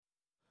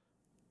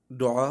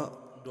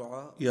دعاء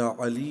يا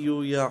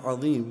علي يا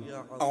عظيم.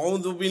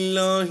 أعوذ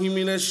بالله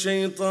من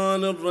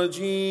الشيطان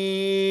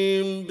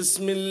الرجيم.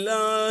 بسم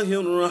الله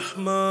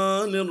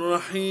الرحمن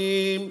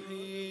الرحيم.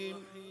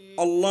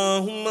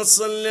 اللهم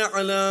صل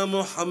على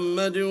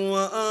محمد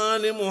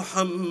وآل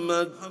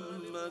محمد.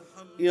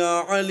 يا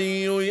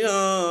علي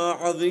يا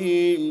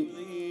عظيم،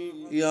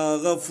 يا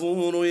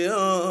غفور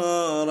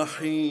يا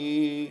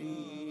رحيم.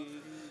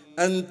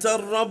 أنت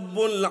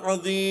الرب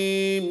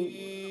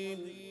العظيم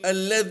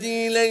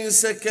الذي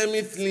ليس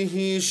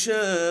كمثله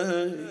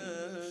شيء،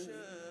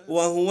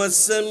 وهو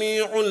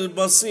السميع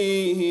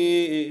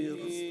البصير.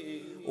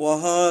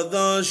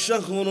 وهذا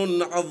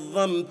شهر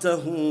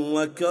عظمته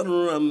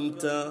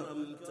وكرمته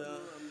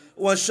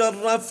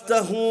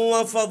وشرفته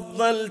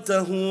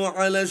وفضلته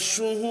على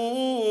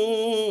الشهور،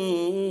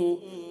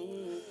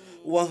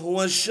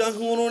 وهو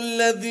الشهر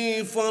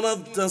الذي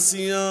فرضت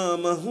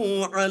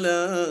صيامه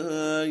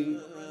علي،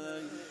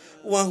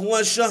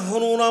 وهو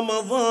شهر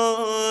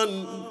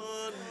رمضان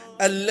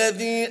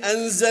الذي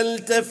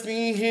أنزلت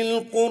فيه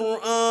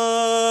القرآن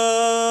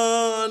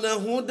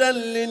هدى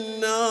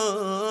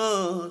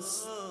للناس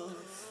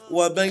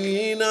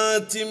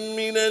وبينات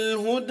من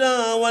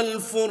الهدى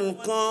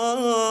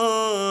والفرقان،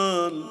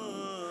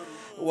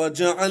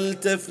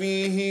 وجعلت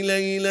فيه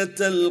ليلة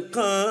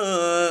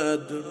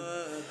القدر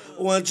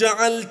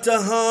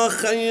وجعلتها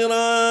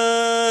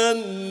خيرا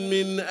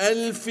من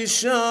 1000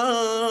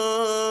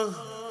 شهر.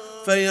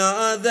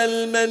 فيا ذا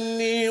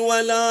المن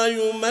ولا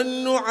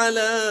يمن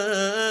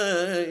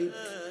عليك،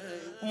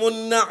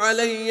 من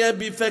علي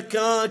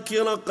بفكاك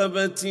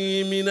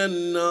رقبتي من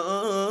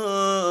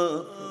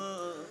النار،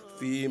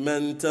 في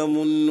من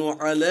تمن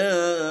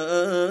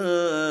علي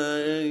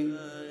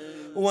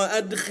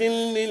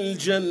وأدخلني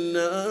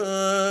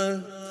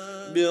الجنة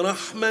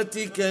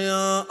برحمتك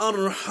يا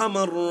أرحم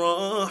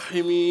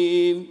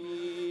الراحمين.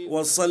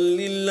 وصل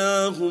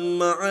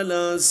اللهم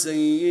على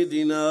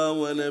سيدنا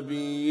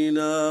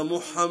ونبينا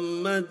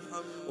محمد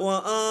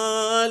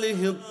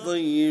وآله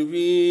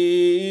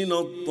الطيبين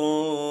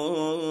الطاهرين.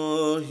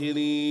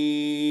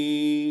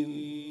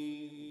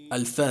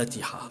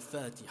 الفاتحة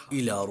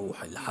إلى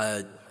روح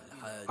الحاج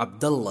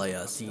عبدالله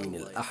ياسين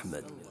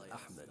الأحمد.